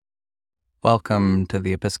Welcome to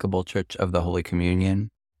the Episcopal Church of the Holy Communion.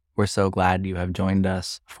 We're so glad you have joined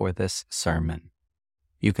us for this sermon.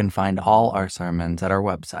 You can find all our sermons at our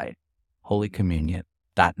website,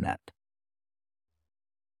 holycommunion.net.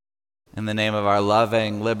 In the name of our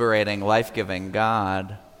loving, liberating, life-giving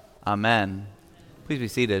God, amen. Please be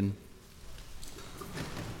seated.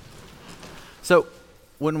 So,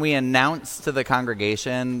 when we announced to the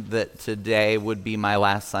congregation that today would be my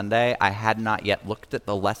last Sunday, I had not yet looked at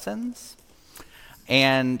the lessons.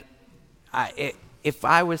 And if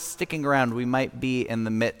I was sticking around, we might be in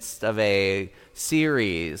the midst of a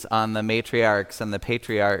series on the matriarchs and the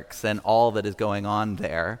patriarchs and all that is going on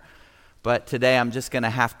there. But today I'm just going to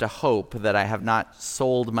have to hope that I have not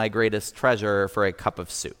sold my greatest treasure for a cup of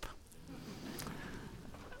soup.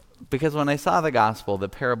 Because when I saw the gospel, the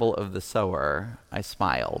parable of the sower, I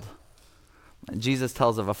smiled. Jesus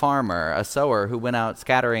tells of a farmer, a sower, who went out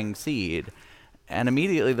scattering seed. And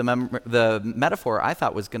immediately the metaphor I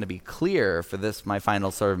thought was going to be clear for this, my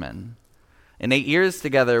final sermon. In 8 years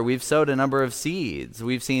together, we've sowed a number of seeds.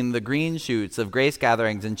 We've seen the green shoots of grace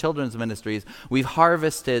gatherings and children's ministries. We've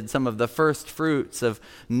harvested some of the first fruits of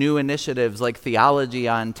new initiatives like Theology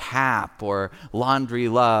on Tap or Laundry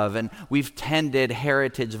Love. And we've tended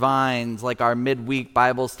heritage vines like our midweek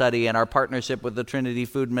Bible study and our partnership with the Trinity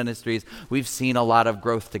Food Ministries. We've seen a lot of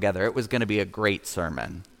growth together. It was going to be a great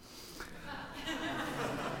sermon.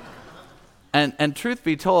 And truth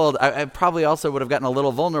be told, I probably also would have gotten a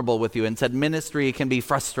little vulnerable with you and said ministry can be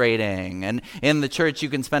frustrating. And in the church, you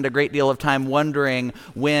can spend a great deal of time wondering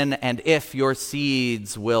when and if your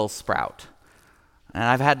seeds will sprout. And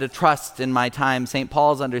I've had to trust in my time St.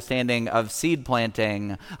 Paul's understanding of seed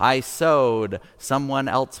planting. I sowed, someone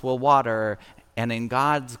else will water, and in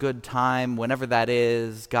God's good time, whenever that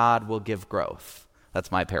is, God will give growth.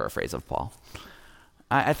 That's my paraphrase of Paul.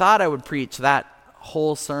 I thought I would preach that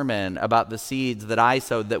whole sermon about the seeds that I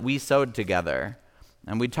sowed, that we sowed together.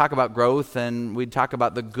 And we'd talk about growth, and we'd talk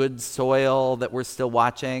about the good soil that we're still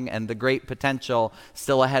watching and the great potential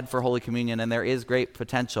still ahead for Holy Communion, and there is great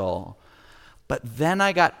potential. But then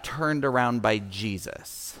I got turned around by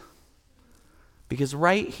Jesus. Because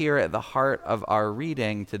right here at the heart of our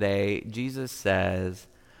reading today, Jesus says,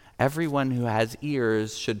 everyone who has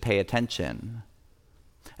ears should pay attention.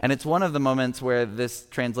 And it's one of the moments where this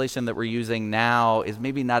translation that we're using now is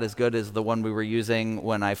maybe not as good as the one we were using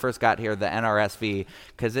when I first got here, the NRSV,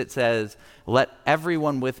 because it says, let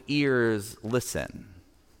everyone with ears listen.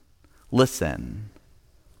 Listen.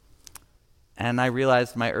 And I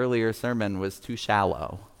realized my earlier sermon was too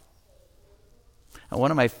shallow. And one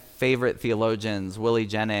of my favorite theologians, Willie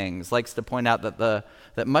Jennings, likes to point out that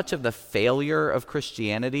much of the failure of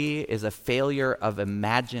Christianity is a failure of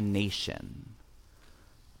imagination.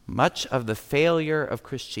 Much of the failure of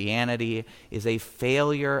Christianity is a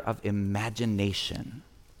failure of imagination.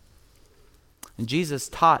 And Jesus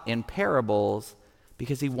taught in parables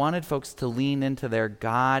because he wanted folks to lean into their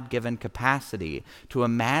God-given capacity to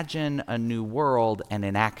imagine a new world and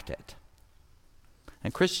enact it.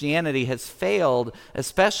 And Christianity has failed,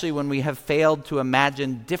 especially when we have failed to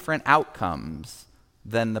imagine different outcomes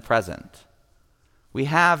than the present. We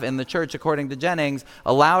have in the church, according to Jennings,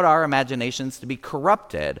 allowed our imaginations to be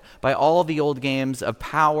corrupted by all the old games of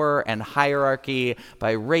power and hierarchy,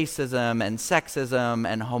 by racism and sexism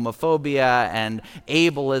and homophobia and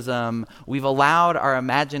ableism. We've allowed our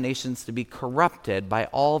imaginations to be corrupted by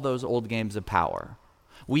all those old games of power.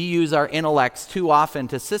 We use our intellects too often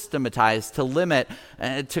to systematize, to limit,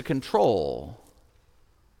 to control.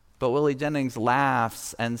 But Willie Jennings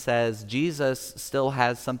laughs and says, Jesus still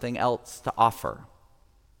has something else to offer.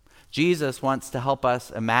 Jesus wants to help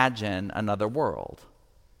us imagine another world.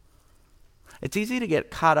 It's easy to get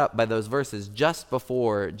caught up by those verses just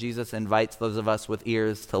before Jesus invites those of us with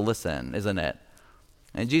ears to listen, isn't it?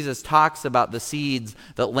 And Jesus talks about the seeds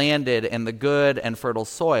that landed in the good and fertile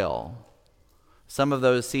soil. Some of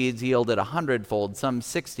those seeds yielded 100-fold, some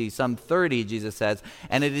 60, some 30, Jesus says.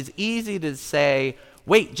 And it is easy to say,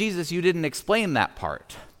 wait, Jesus, you didn't explain that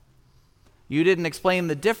part. You didn't explain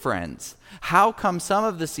the difference. How come some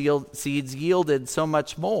of the seeds yielded so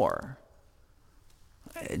much more?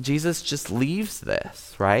 Jesus just leaves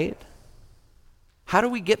this, right? How do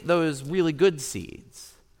we get those really good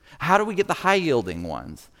seeds? How do we get the high-yielding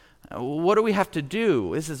ones? What do we have to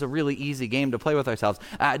do? This is a really easy game to play with ourselves.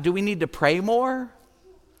 Do we need to pray more?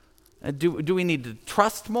 Do we need to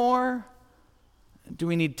trust more? Do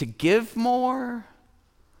we need to give more?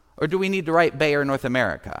 Or do we need to write Bayer North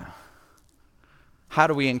America? How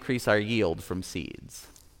do we increase our yield from seeds?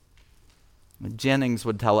 Jennings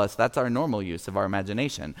would tell us that's our normal use of our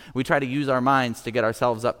imagination. We try to use our minds to get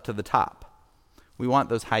ourselves up to the top. We want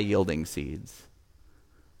those high-yielding seeds.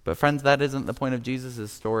 But friends, that isn't the point of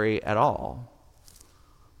Jesus' story at all.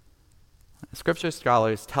 Scripture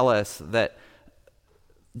scholars tell us that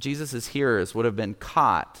Jesus' hearers would have been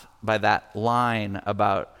caught by that line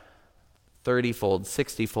about 30-fold,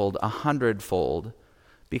 60-fold, 100-fold,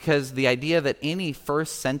 because the idea that any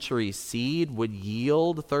first century seed would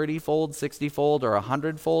yield 30-fold, 60-fold, or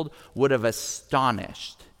 100-fold would have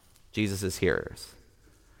astonished Jesus' hearers.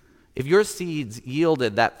 If your seeds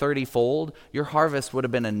yielded that 30-fold, your harvest would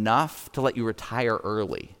have been enough to let you retire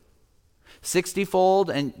early. 60-fold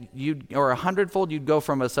or 100-fold, you'd go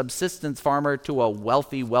from a subsistence farmer to a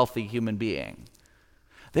wealthy, wealthy human being.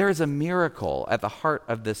 There is a miracle at the heart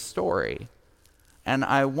of this story. And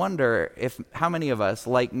I wonder how many of us,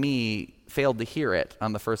 like me, failed to hear it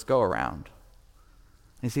on the first go-around.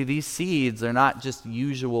 You see, these seeds are not just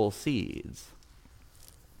usual seeds.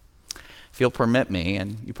 If you'll permit me,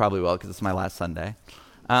 and you probably will because it's my last Sunday,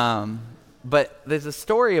 but there's a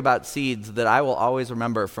story about seeds that I will always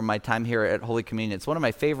remember from my time here at Holy Communion. It's one of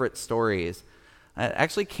my favorite stories. It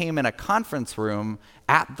actually came in a conference room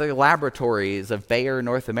at the laboratories of Bayer,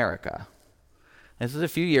 North America. This was a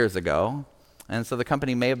few years ago. And so the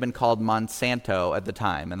company may have been called Monsanto at the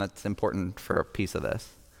time, and that's important for a piece of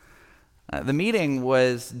this. The meeting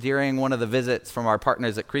was during one of the visits from our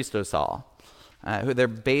partners at Cristosal, who they're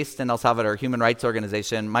based in El Salvador, human rights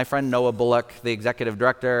organization. My friend Noah Bullock, the executive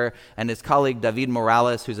director, and his colleague David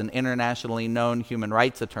Morales, who's an internationally known human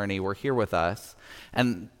rights attorney, were here with us.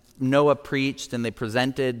 And Noah preached, and they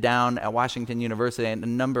presented down at Washington University, and a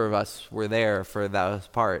number of us were there for those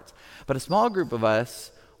parts. But a small group of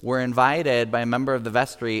us were invited by a member of the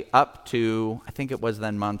vestry up to, I think it was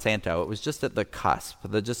then Monsanto. It was just at the cusp,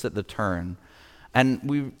 just at the turn. And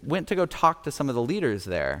we went to go talk to some of the leaders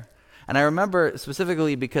there. And I remember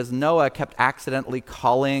specifically because Noah kept accidentally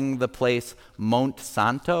calling the place Mont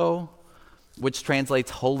Santo, which translates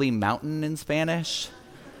holy mountain in Spanish.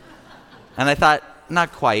 And I thought,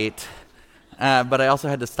 not quite. But I also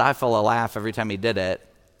had to stifle a laugh every time he did it.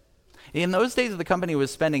 In those days, the company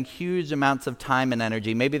was spending huge amounts of time and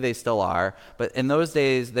energy. Maybe they still are, but in those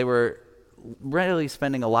days, they were really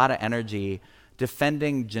spending a lot of energy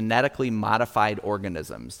defending genetically modified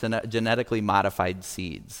organisms, genetically modified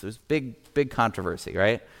seeds. It was big controversy,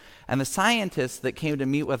 right? And the scientists that came to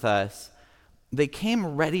meet with us, they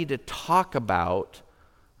came ready to talk about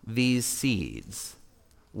these seeds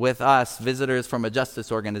with us, visitors from a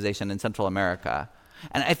justice organization in Central America.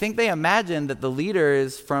 And I think they imagined that the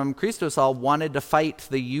leaders from Cristosal wanted to fight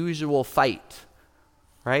the usual fight,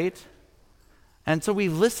 right? And so we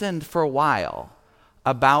listened for a while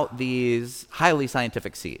about these highly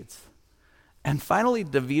scientific seeds. And finally,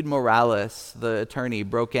 David Morales, the attorney,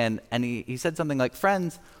 broke in and he said something like,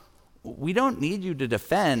 "Friends, we don't need you to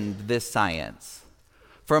defend this science.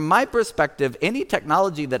 From my perspective, any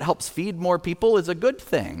technology that helps feed more people is a good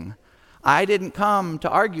thing. I didn't come to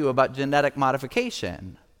argue about genetic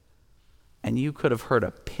modification." And you could have heard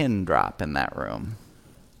a pin drop in that room.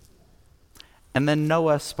 And then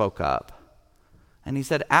Noah spoke up. And he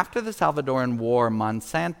said, after the Salvadoran War,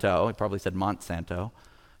 Monsanto, he probably said Monsanto,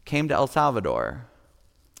 came to El Salvador.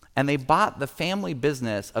 And they bought the family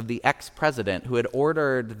business of the ex-president who had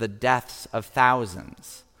ordered the deaths of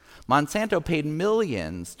thousands. Monsanto paid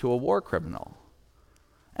millions to a war criminal.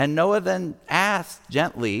 And Noah then asked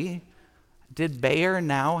gently, did Bayer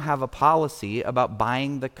now have a policy about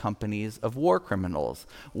buying the companies of war criminals?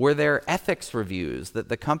 Were there ethics reviews that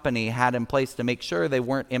the company had in place to make sure they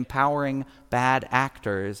weren't empowering bad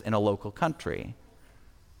actors in a local country?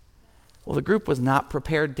 Well, the group was not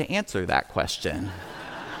prepared to answer that question.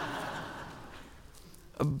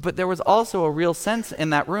 But there was also a real sense in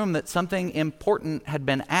that room that something important had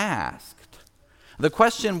been asked. The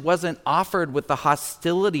question wasn't offered with the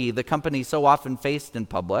hostility the company so often faced in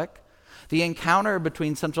public. The encounter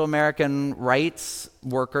between Central American rights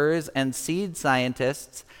workers and seed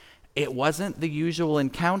scientists, it wasn't the usual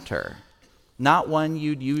encounter, not one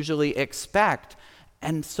you'd usually expect.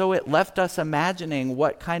 And so it left us imagining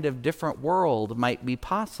what kind of different world might be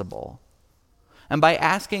possible. And by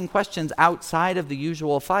asking questions outside of the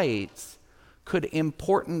usual fights, could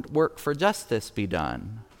important work for justice be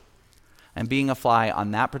done? And being a fly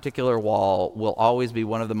on that particular wall will always be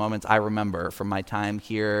one of the moments I remember from my time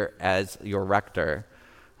here as your rector.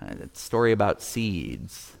 It's a story about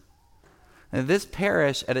seeds. And this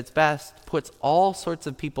parish, at its best, puts all sorts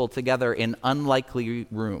of people together in unlikely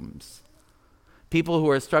rooms. People who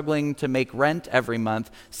are struggling to make rent every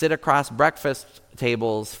month sit across breakfast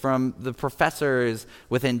tables from the professors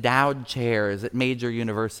with endowed chairs at major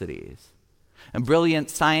universities. And brilliant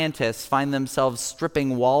scientists find themselves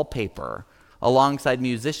stripping wallpaper alongside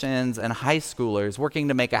musicians and high schoolers, working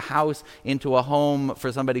to make a house into a home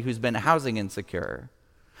for somebody who's been housing insecure.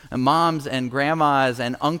 And moms and grandmas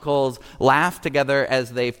and uncles laugh together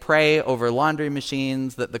as they pray over laundry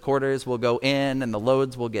machines that the quarters will go in and the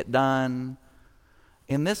loads will get done.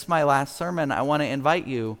 In this, my last sermon, I want to invite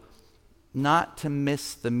you not to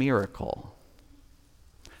miss the miracle.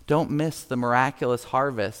 Don't miss the miraculous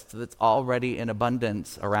harvest that's already in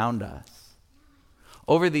abundance around us.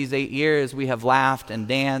 Over these 8 years, we have laughed and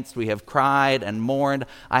danced, we have cried and mourned.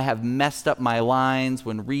 I have messed up my lines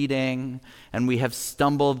when reading, and we have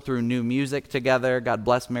stumbled through new music together. God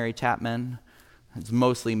bless Mary Chapman. It's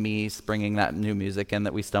mostly me bringing that new music in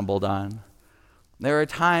that we stumbled on. There are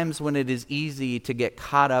times when it is easy to get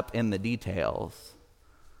caught up in the details.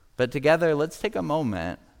 But together, let's take a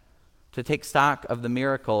moment to take stock of the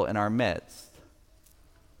miracle in our midst.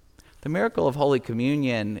 The miracle of Holy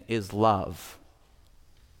Communion is love.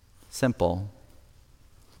 Simple,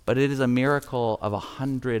 but it is a miracle of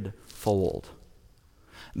 100-fold.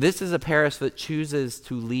 This is a parish that chooses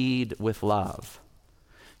to lead with love.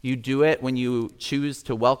 You do it when you choose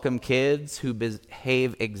to welcome kids who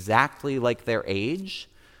behave exactly like their age.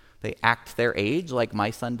 They act their age like my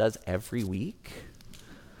son does every week.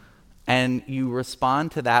 And you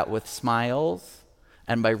respond to that with smiles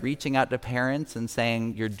and by reaching out to parents and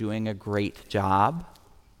saying, "You're doing a great job."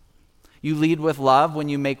 You lead with love when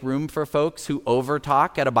you make room for folks who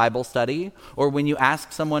overtalk at a Bible study, or when you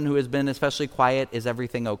ask someone who has been especially quiet, "Is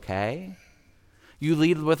everything okay?" You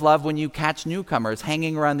lead with love when you catch newcomers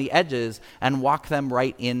hanging around the edges and walk them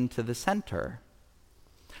right into the center.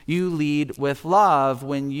 You lead with love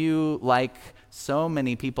when you, like so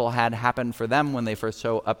many people had happen for them when they first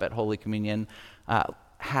show up at Holy Communion,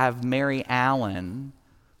 have Mary Allen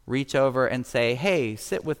reach over and say, "Hey,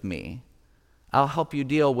 sit with me. I'll help you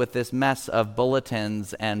deal with this mess of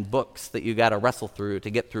bulletins and books that you got to wrestle through to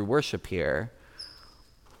get through worship here."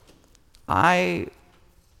 I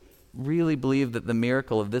really believe that the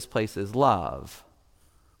miracle of this place is love,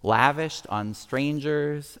 lavished on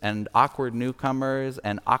strangers and awkward newcomers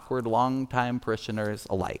and awkward longtime parishioners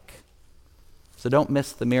alike. So don't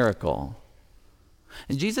miss the miracle.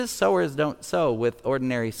 And Jesus' sowers don't sow with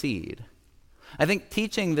ordinary seed. I think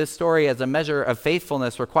teaching this story as a measure of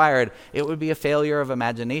faithfulness required, it would be a failure of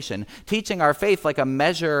imagination. Teaching our faith like a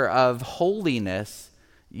measure of holiness,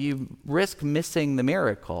 you risk missing the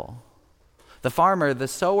miracle. The farmer, the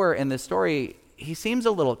sower in this story, he seems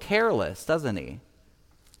a little careless, doesn't he?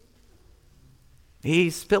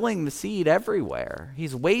 He's spilling the seed everywhere.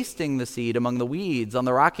 He's wasting the seed among the weeds, on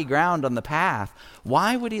the rocky ground, on the path.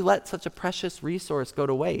 Why would he let such a precious resource go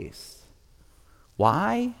to waste?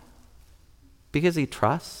 Why? Because he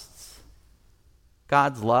trusts.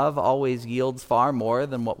 God's love always yields far more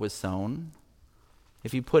than what was sown.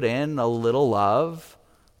 If you put in a little love,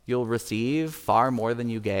 you'll receive far more than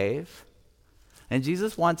you gave. And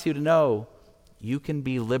Jesus wants you to know you can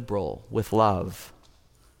be liberal with love.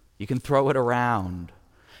 You can throw it around.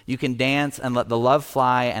 You can dance and let the love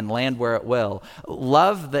fly and land where it will.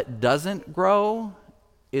 Love that doesn't grow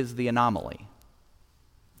is the anomaly.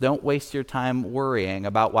 Don't waste your time worrying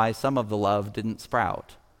about why some of the love didn't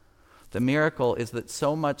sprout. The miracle is that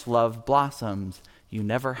so much love blossoms, you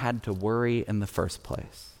never had to worry in the first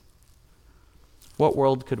place. What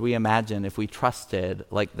world could we imagine if we trusted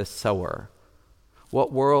like the sower?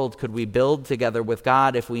 What world could we build together with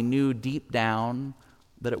God if we knew deep down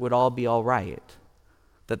that it would all be all right,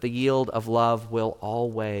 that the yield of love will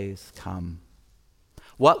always come?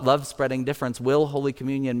 What love-spreading difference will Holy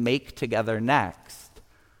Communion make together next?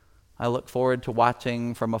 I look forward to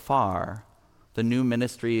watching from afar the new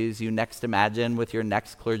ministries you next imagine with your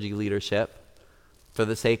next clergy leadership for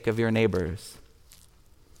the sake of your neighbors.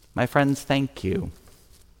 My friends, thank you.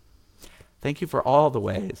 Thank you for all the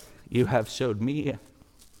ways you have showed me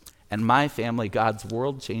and my family God's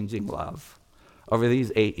world-changing love over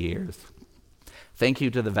these 8 years. Thank you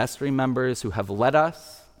to the vestry members who have led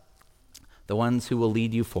us, the ones who will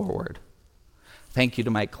lead you forward. Thank you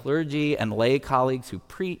to my clergy and lay colleagues who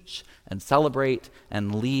preach and celebrate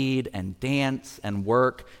and lead and dance and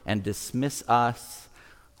work and dismiss us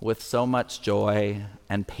with so much joy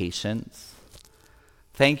and patience.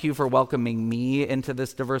 Thank you for welcoming me into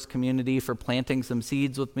this diverse community, for planting some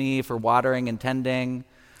seeds with me, for watering and tending.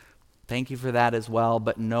 Thank you for that as well,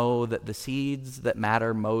 but know that the seeds that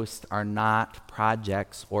matter most are not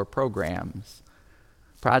projects or programs.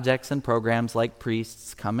 Projects and programs like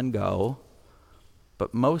priests come and go.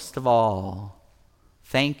 But most of all,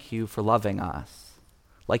 thank you for loving us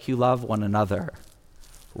like you love one another,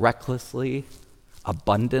 recklessly,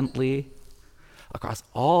 abundantly, across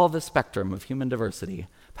all the spectrum of human diversity,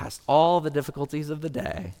 past all the difficulties of the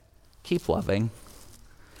day, keep loving,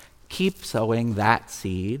 keep sowing that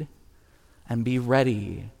seed, and be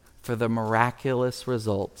ready for the miraculous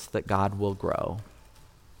results that God will grow.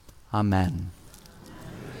 Amen.